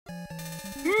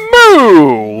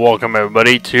Moo! Welcome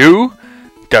everybody to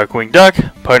Darkwing Duck,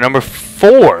 part number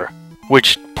 4,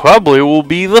 which probably will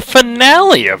be the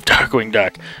finale of Darkwing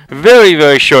Duck. Very,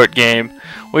 very short game.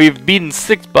 We've beaten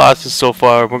 6 bosses so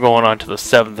far. We're going on to the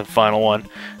 7th and final one.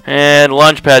 And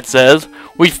Launchpad says,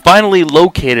 we finally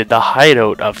located the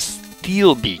hideout of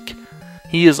Steelbeak.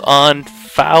 He is on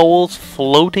F.O.W.L's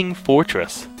floating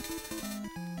fortress.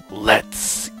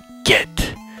 Let's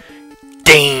get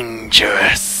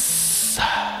dangerous.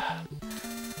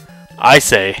 I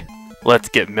say, let's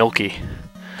get milky.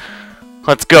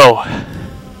 Let's go.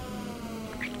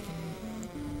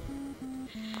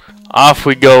 Off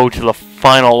we go to the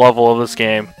final level of this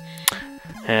game.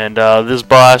 And this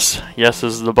boss, yes,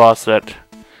 this is the boss that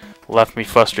left me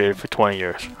frustrated for 20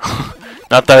 years.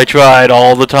 Not that I tried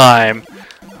all the time.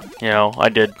 You know, I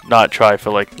did not try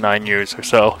for like 9 years or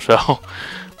so.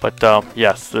 But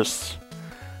yes, this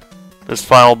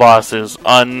final boss is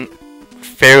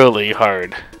unfairly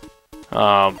hard,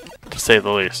 to say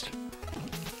the least.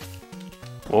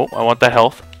 Whoa, I want that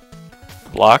health.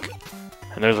 Block.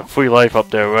 And there's a free life up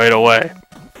there right away,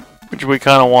 which we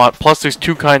kind of want. Plus there's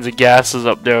 2 kinds of gases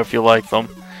up there if you like them.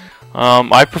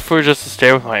 I prefer just to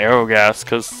stay with my arrow gas,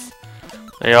 because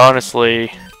they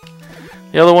honestly,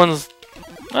 the other ones,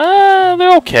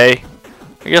 they're okay.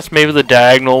 I guess maybe the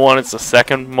diagonal one is the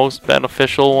second most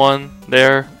beneficial one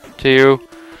there to you.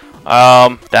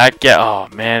 Oh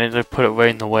man, they put it right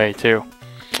in the way too.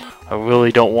 I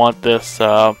really don't want this.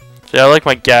 So yeah, I like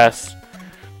my gas,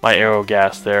 my arrow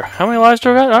gas there. How many lives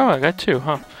do I got? Oh, I got 2,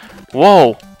 huh?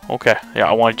 Whoa. Okay. Yeah,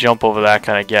 I want to jump over that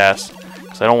kind of gas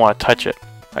because I don't want to touch it.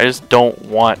 I just don't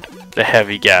want the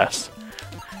heavy gas.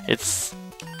 It's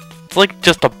like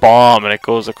just a bomb and it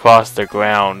goes across the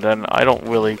ground, and I don't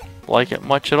really like it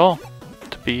much at all,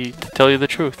 to tell you the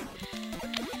truth.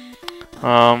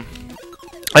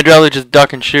 I'd rather just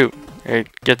duck and shoot. It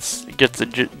gets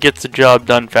the job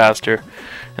done faster,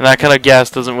 and that kind of gas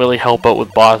doesn't really help out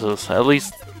with bosses. At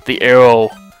least the arrow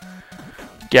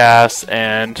gas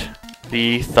and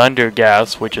the thunder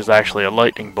gas, which is actually a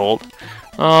lightning bolt,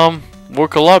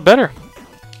 work a lot better.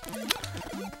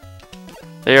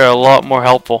 They are a lot more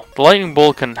helpful. The lightning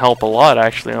bolt can help a lot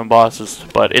actually on bosses,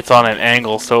 but it's on an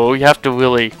angle, so you have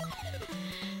to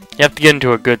get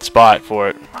into a good spot for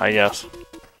it, I guess.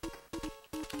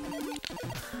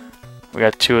 We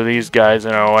got 2 of these guys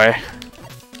in our way.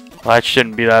 Well, that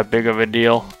shouldn't be that big of a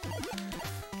deal.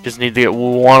 Just need to get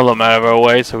one of them out of our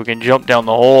way so we can jump down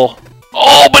the hole.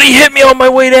 Oh, but he hit me on my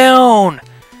way down!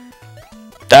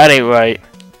 That ain't right.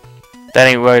 That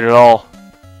ain't right at all.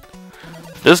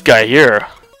 This guy here,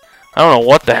 I don't know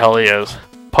what the hell he is.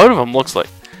 Part of him looks like,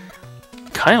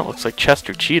 kind of looks like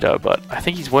Chester Cheetah, but I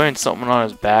think he's wearing something on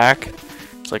his back.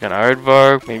 It's like an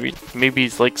aardvark. Maybe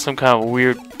he's like some kind of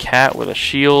weird cat with a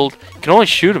shield. You can only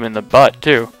shoot him in the butt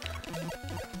too.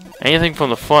 Anything from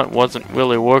the front wasn't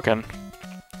really working.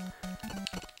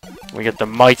 We get the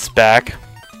mites back.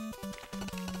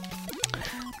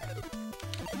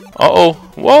 Uh-oh.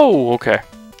 Whoa, okay.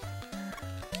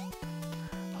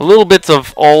 Little bits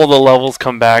of all the levels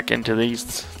come back into these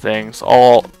things.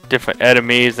 All different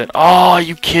enemies. And oh, are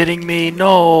you kidding me?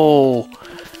 No!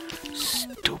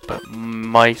 Stupid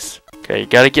mice. Okay, you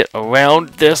gotta get around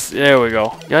this. There we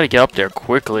go. You gotta get up there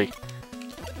quickly.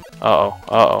 Uh-oh.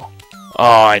 Uh-oh.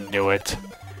 Oh, I knew it.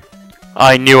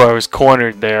 I knew I was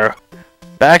cornered there.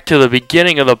 Back to the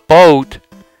beginning of the boat.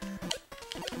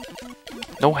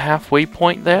 No halfway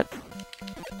point there?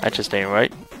 That just ain't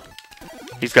right.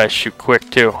 These guys shoot quick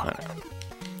too.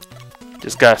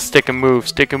 Just gotta stick and move,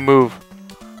 stick and move.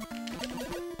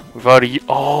 We've already.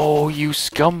 Oh, you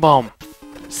scumbum!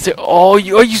 Are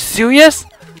you serious?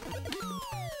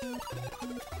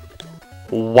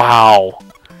 Wow.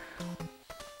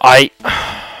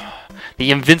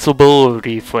 The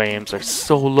invincibility frames are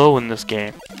so low in this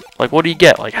game. Like, what do you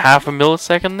get? Like half a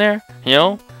millisecond there? You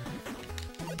know?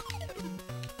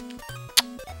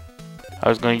 I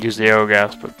was gonna use the arrow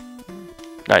gas, but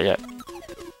not yet.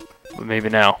 But maybe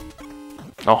now.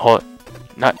 No, hold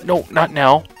it. No, not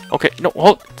now. Okay, no,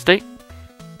 hold it. Stay.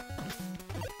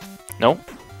 No.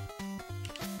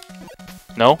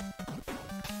 No.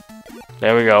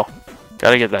 There we go.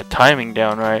 Gotta get that timing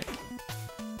down right.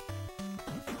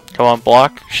 Come on,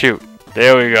 block. Shoot.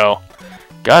 There we go.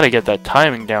 Gotta get that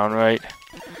timing down right.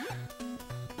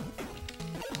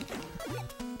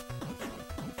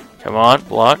 Come on,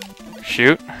 block.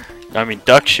 Shoot. I mean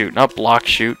duck shoot, not block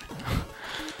shoot.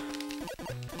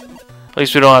 At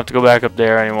least we don't have to go back up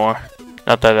there anymore.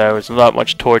 Not that that was not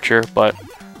much torture, but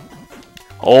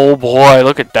oh boy,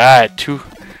 look at that. Two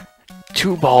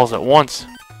balls at once.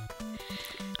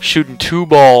 Shooting 2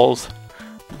 balls.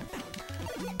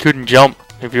 couldn't jump.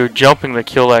 If you were jumping to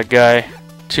kill that guy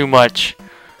too much,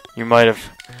 you might have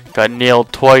got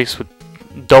nailed twice with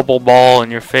double ball in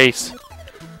your face.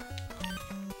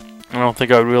 I don't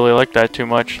think I would really like that too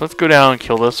much. Let's go down and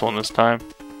kill this one this time.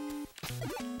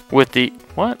 With the...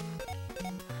 what?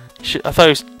 Shit, I thought he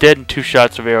was dead in 2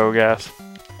 shots of arrow gas.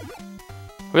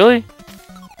 Really?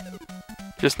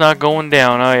 Just not going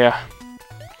down, oh yeah.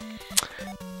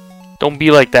 Don't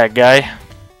be like that guy.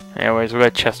 Anyways, we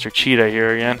got Chester Cheetah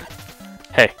here again.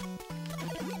 Hey.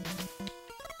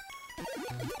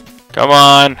 Come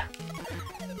on!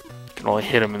 Can only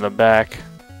hit him in the back.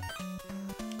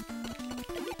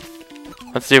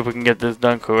 Let's see if we can get this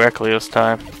done correctly this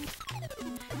time.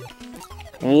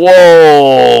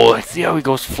 Whoa! See how he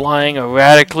goes flying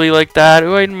erratically like that?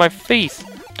 Right in my face.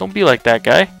 Don't be like that,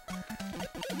 guy.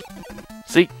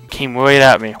 See? Came right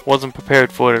at me. Wasn't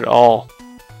prepared for it at all.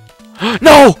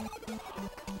 No!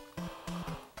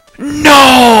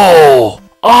 No!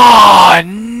 Oh,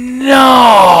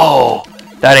 no!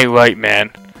 That ain't right,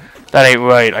 man. That ain't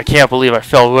right. I can't believe I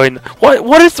fell right in the...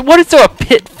 What is there a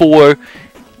pit for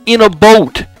in a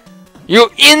boat? You're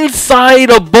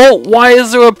inside a boat. Why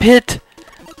is there a pit?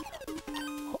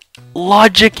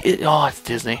 Logic oh, it's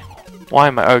Disney. Why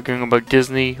am I arguing about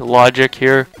Disney logic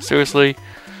here? Seriously?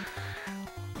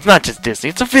 It's not just Disney.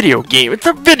 It's a video game. It's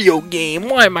a video game.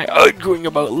 Why am I arguing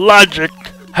about logic?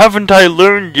 Haven't I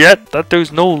learned yet that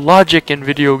there's no logic in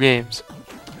video games?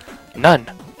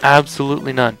 None.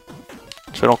 Absolutely none.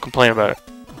 So don't complain about it.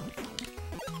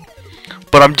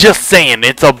 But I'm just saying,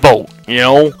 it's a boat, you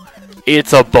know?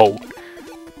 It's a boat.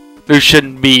 There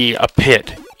shouldn't be a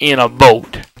pit in a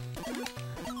boat.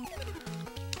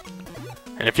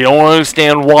 And if you don't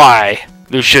understand why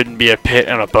there shouldn't be a pit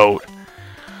in a boat,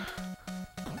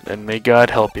 then may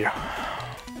God help you.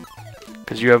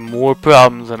 Because you have more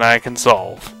problems than I can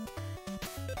solve.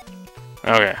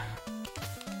 Okay.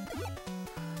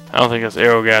 I don't think this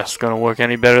arrow gas is going to work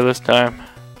any better this time.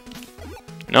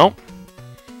 Nope.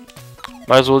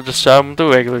 Might as well just shot him with the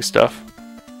regular stuff.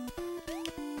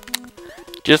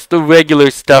 Just the regular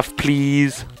stuff,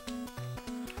 please.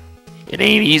 It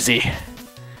ain't easy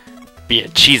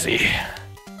being cheesy.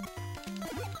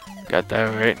 Got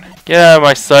that right. Get out of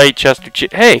my sight, Chester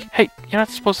Hey, you're not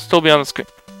supposed to still be on the screen.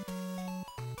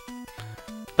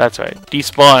 That's right.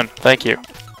 Despawn. Thank you.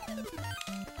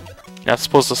 You're not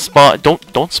supposed to spawn.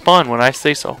 Don't spawn when I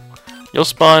say so. You'll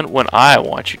spawn when I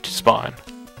want you to spawn,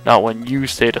 not when you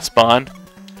say to spawn.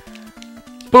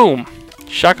 Boom.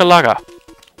 Shakalaka.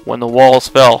 When the walls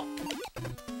fell.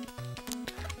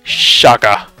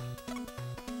 Shaka.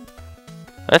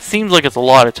 That seems like it's a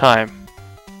lot of time,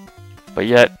 but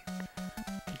yet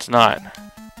it's not.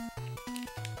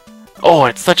 Oh,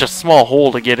 it's such a small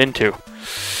hole to get into.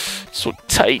 So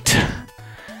tight.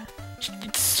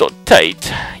 It's so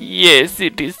tight. Yes,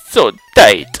 it is so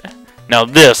tight. Now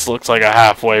this looks like a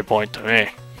halfway point to me.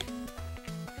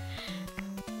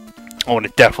 Oh, and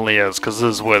it definitely is, because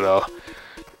this is where the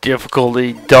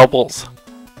difficulty doubles.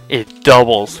 It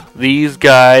doubles. These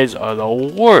guys are the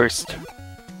worst.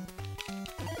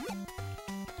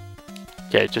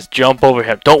 Okay, just jump over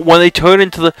him. When they turn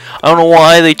into the... I don't know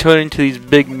why they turn into these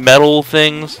big metal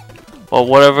things. Or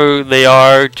whatever they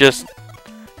are, just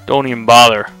don't even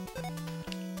bother.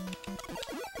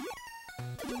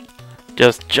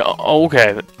 Just jump.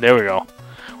 Okay, there we go.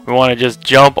 We want to just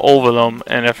jump over them,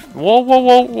 and if... Whoa,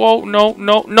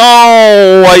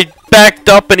 no, I backed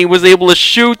up and he was able to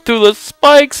shoot through the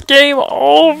spikes. Game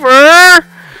over!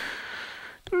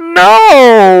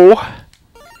 No!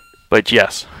 But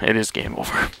yes, it is game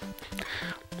over.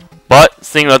 But,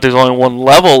 seeing that there's only one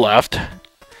level left,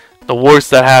 the worst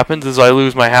that happens is I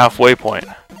lose my halfway point.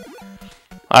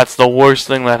 That's the worst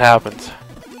thing that happens.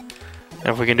 And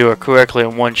if we can do it correctly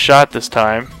in one shot this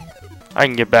time, I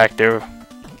can get back there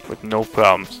with no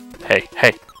problems. Hey.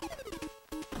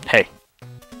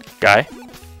 Guy.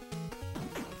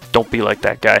 Don't be like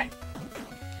that guy.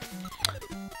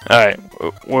 Alright,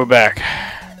 we're back.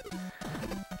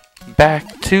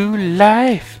 Back to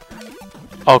life.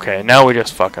 Okay, now we're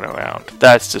just fucking around.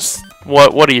 That's just...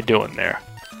 What are you doing there?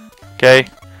 Okay?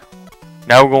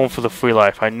 Now we're going for the free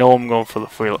life. I know I'm going for the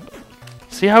free life.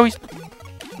 See how he's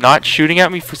not shooting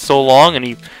at me for so long and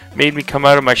he made me come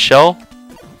out of my shell?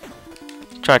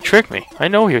 He's trying to trick me. I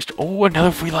know he was... Oh,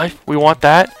 another free life. We want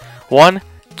that. 1,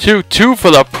 2, 2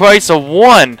 for the price of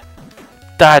 1.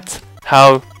 That's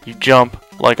how you jump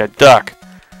like a duck.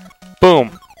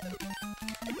 Boom.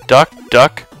 Duck,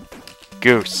 duck,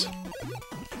 goose.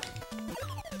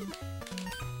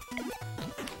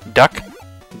 Duck,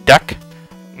 duck,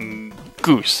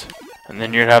 goose. And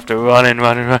then you'd have to run and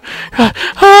run and run. Oh,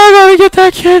 I gotta get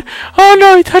that kid! Oh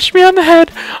no, he touched me on the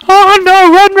head! Oh no,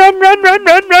 run, run, run, run,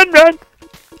 run, run, run!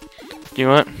 You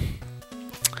know what?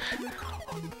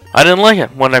 I didn't like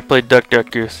it when I played Duck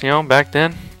Duck Goose. You know, back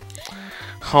then,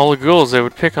 all the girls, they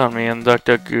would pick on me in Duck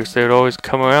Duck Goose. They would always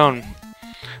come around.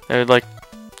 They would like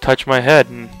touch my head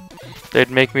and they'd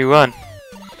make me run.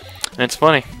 And it's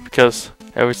funny because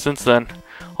ever since then,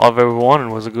 all I've ever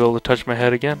wanted was a girl to touch my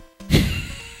head again.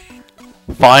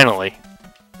 Finally,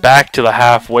 back to the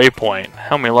halfway point.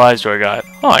 How many lives do I got?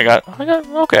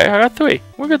 Oh, okay, I got 3.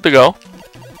 We're good to go.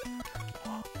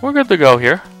 We're good to go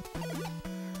here.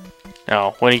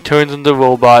 Now, when he turns into a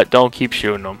robot, don't keep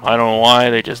shooting them. I don't know why,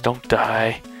 they just don't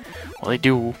die. Well, they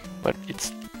do, but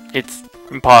it's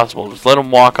impossible. Just let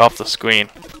them walk off the screen.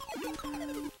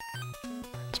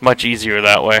 It's much easier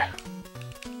that way.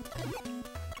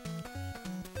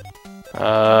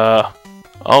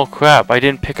 Oh crap, I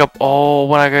didn't pick up,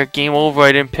 when I got game over,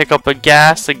 I didn't pick up a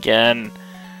gas again.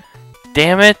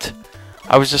 Damn it!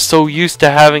 I was just so used to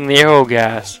having the arrow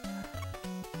gas.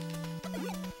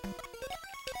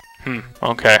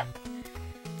 Okay.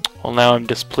 Well, now I'm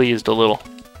displeased a little.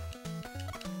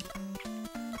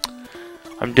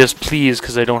 I'm displeased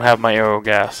because I don't have my arrow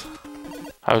gas.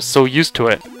 I was so used to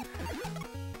it.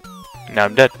 Now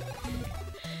I'm dead.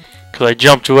 Because I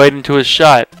jumped right into his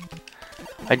shot.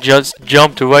 I just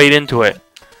jumped right into it.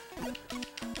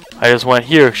 I just went,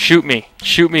 here, shoot me.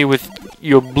 Shoot me with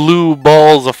your blue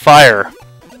balls of fire.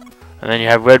 And then you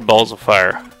have red balls of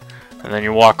fire. And then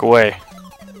you walk away.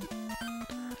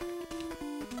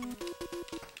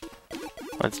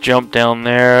 Let's jump down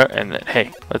there, and then,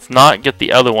 hey, let's not get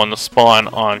the other one to spawn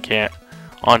onto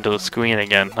the screen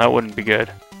again. That wouldn't be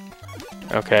good.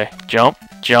 Okay, jump,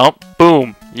 jump,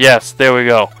 boom. Yes, there we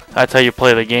go. That's how you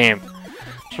play the game.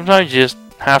 Sometimes you just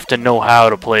have to know how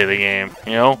to play the game,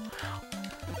 you know?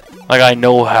 Like I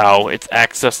know how. It's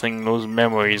accessing those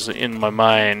memories in my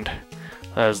mind.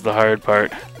 That's the hard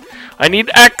part. I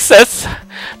need access!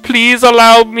 Please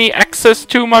allow me access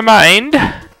to my mind.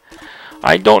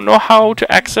 I don't know how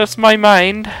to access my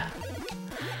mind.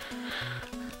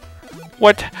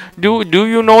 What? Do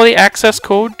you know the access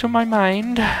code to my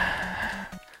mind?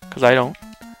 Because I don't.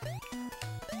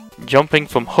 Jumping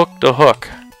from hook to hook.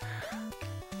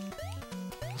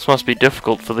 This must be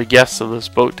difficult for the guests of this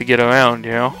boat to get around,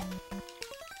 you know?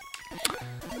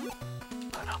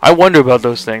 I wonder about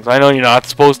those things. I know you're not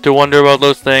supposed to wonder about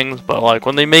those things, but like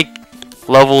when they make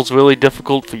levels really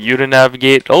difficult for you to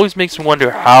navigate, it always makes me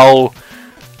wonder how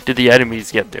did the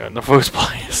enemies get there in the first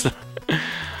place?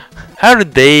 How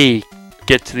did they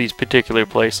get to these particular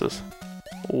places?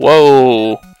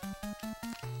 Whoa!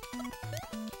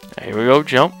 Here we go,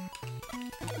 jump.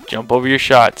 Jump over your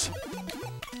shots.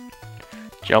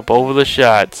 Jump over the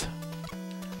shots.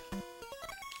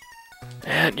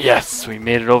 And yes, we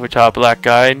made it over top of that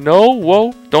guy. No,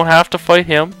 whoa, don't have to fight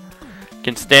him. You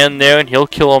can stand there and he'll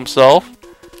kill himself.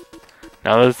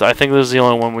 Now I think this is the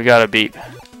only one we gotta beat.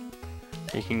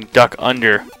 You can duck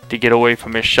under to get away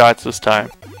from his shots this time.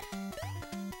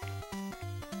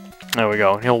 There we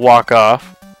go. And he'll walk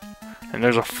off. And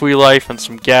there's a free life and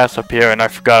some gas up here, and I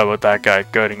forgot about that guy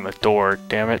guarding the door.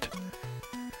 Damn it.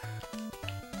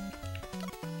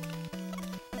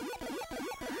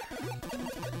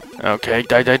 Okay,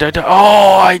 die.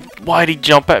 Oh, why'd he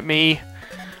jump at me?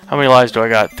 How many lives do I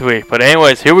got? 3. But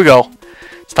anyways, here we go.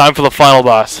 It's time for the final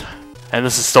boss. And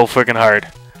this is so freaking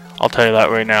hard. I'll tell you that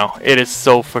right now. It is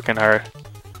so freaking hard.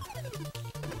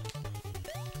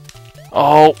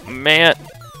 Oh, man.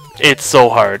 It's so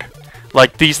hard.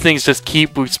 Like, these things just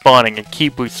keep respawning and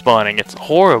keep respawning. It's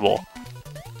horrible.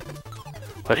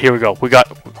 But here we go. We got...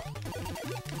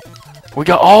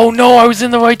 Oh, no! I was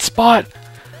in the right spot!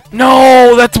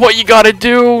 No! That's what you gotta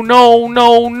do!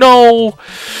 No!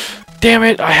 Damn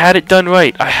it! I had it done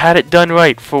right. I had it done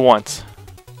right for once.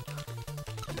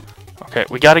 Okay,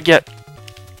 we gotta get...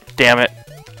 Damn it.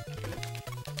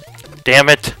 Damn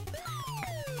it.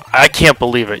 I can't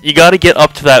believe it. You gotta get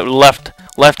up to that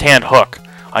left-hand hook.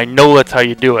 I know that's how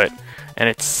you do it. And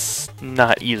it's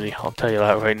not easy. I'll tell you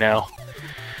that right now.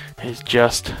 It's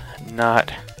just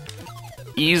not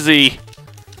easy.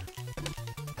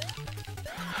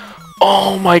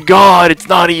 Oh my god, it's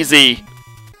not easy.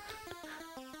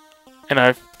 And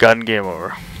I've gotten game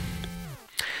over.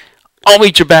 I'll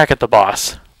meet you back at the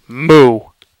boss. Moo.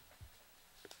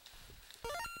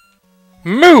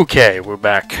 Okay, we're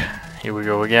back. Here we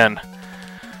go again.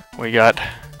 We got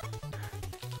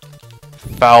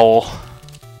F.O.W.L.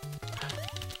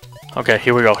 Okay,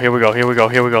 here we go, here we go, here we go,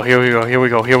 here we go, here we go, here we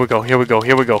go, here we go, here we go,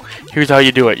 here we go. Here's how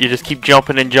you do it. You just keep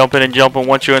jumping and jumping and jumping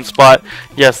once you're in spot.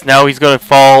 Yes, now he's gonna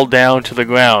fall down to the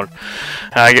ground.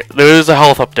 There is a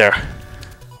health up there.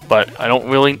 But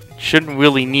I shouldn't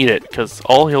really need it, because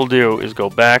all he'll do is go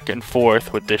back and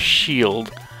forth with this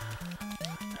shield.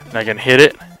 And I can hit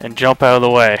it and jump out of the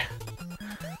way.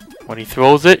 When he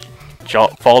throws it,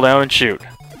 fall down and shoot.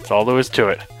 That's all there is to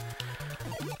it.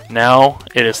 Now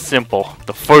it is simple.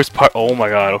 The first part, oh my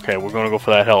god, okay, we're gonna go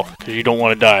for that health, because you don't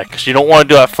want to die, because you don't want to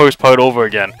do that first part over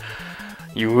again.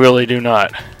 You really do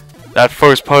not. That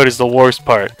first part is the worst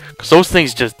part, because those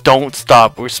things just don't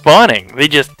stop respawning.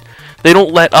 They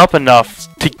don't let up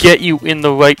enough to get you in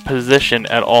the right position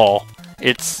at all.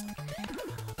 It's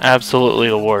absolutely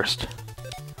the worst.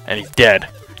 And he's dead.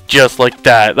 Just like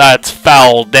that. That's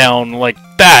foul down like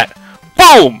that.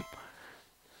 Boom!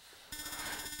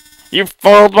 You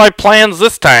foiled my plans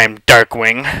this time,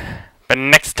 Darkwing. But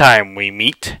next time we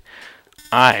meet,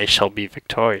 I shall be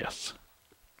victorious.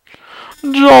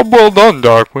 Job well done,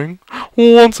 Darkwing.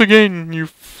 Once again, you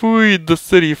freed the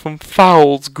city from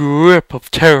F.O.W.L's grip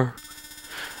of terror.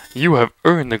 You have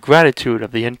earned the gratitude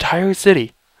of the entire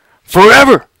city.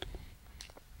 Forever!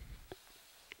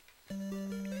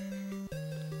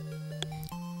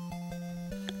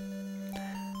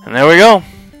 And there we go.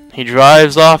 He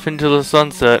drives off into the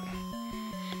sunset.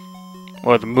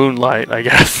 Or the moonlight, I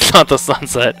guess. Not the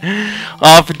sunset.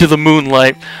 Off into the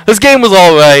moonlight. This game was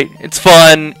alright. It's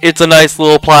fun. It's a nice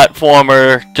little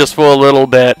platformer just for a little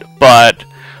bit. But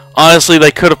honestly,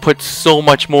 they could have put so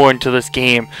much more into this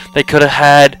game. They could have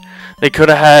had a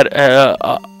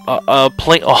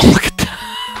plane. Oh, look at that.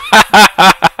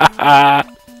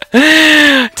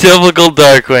 Typical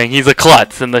Darkwing. He's a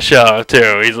klutz in the show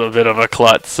too. He's a bit of a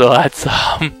klutz. So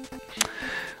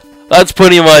that's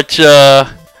pretty much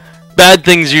bad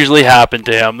things usually happen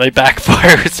to him. They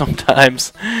backfire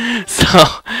sometimes. So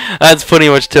that's pretty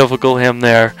much typical him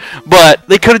there. But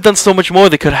they could have done so much more.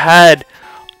 They could have had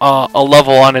a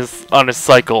level on his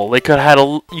cycle. They could have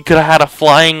you could have had a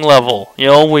flying level, you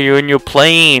know, where you're in your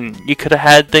plane. You could have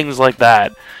had things like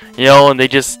that, you know, and they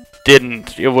just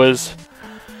didn't. This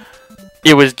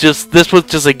was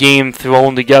just a game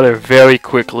thrown together very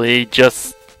quickly.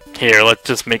 Just here, let's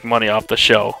just make money off the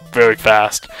show very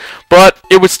fast. But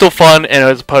it was still fun, and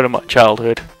it was part of my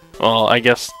childhood. Well, I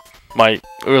guess my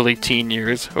early teen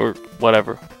years or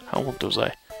whatever. How old was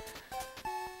I?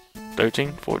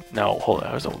 13? 14? No, hold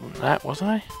on. I was older than that, wasn't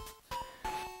I?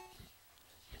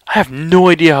 I have no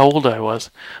idea how old I was.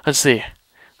 Let's see.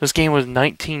 This game was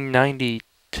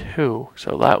 1992,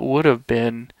 so that would have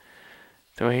been...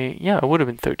 Yeah, it would have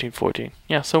been 13, 14.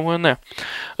 Yeah, somewhere in there.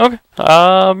 Okay.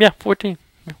 Yeah, 14.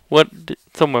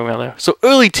 Somewhere around there. So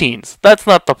early teens. That's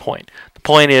not the point. The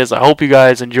point is, I hope you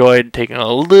guys enjoyed taking a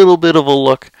little bit of a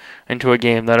look into a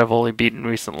game that I've only beaten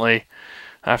recently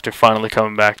after finally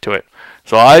coming back to it.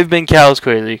 So I've been Cow's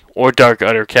Crazy, or Dark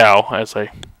Utter Cow, as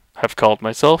I have called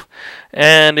myself.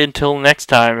 And until next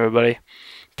time, everybody,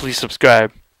 please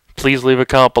subscribe. Please leave a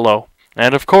comment below.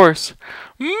 And of course,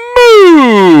 moo!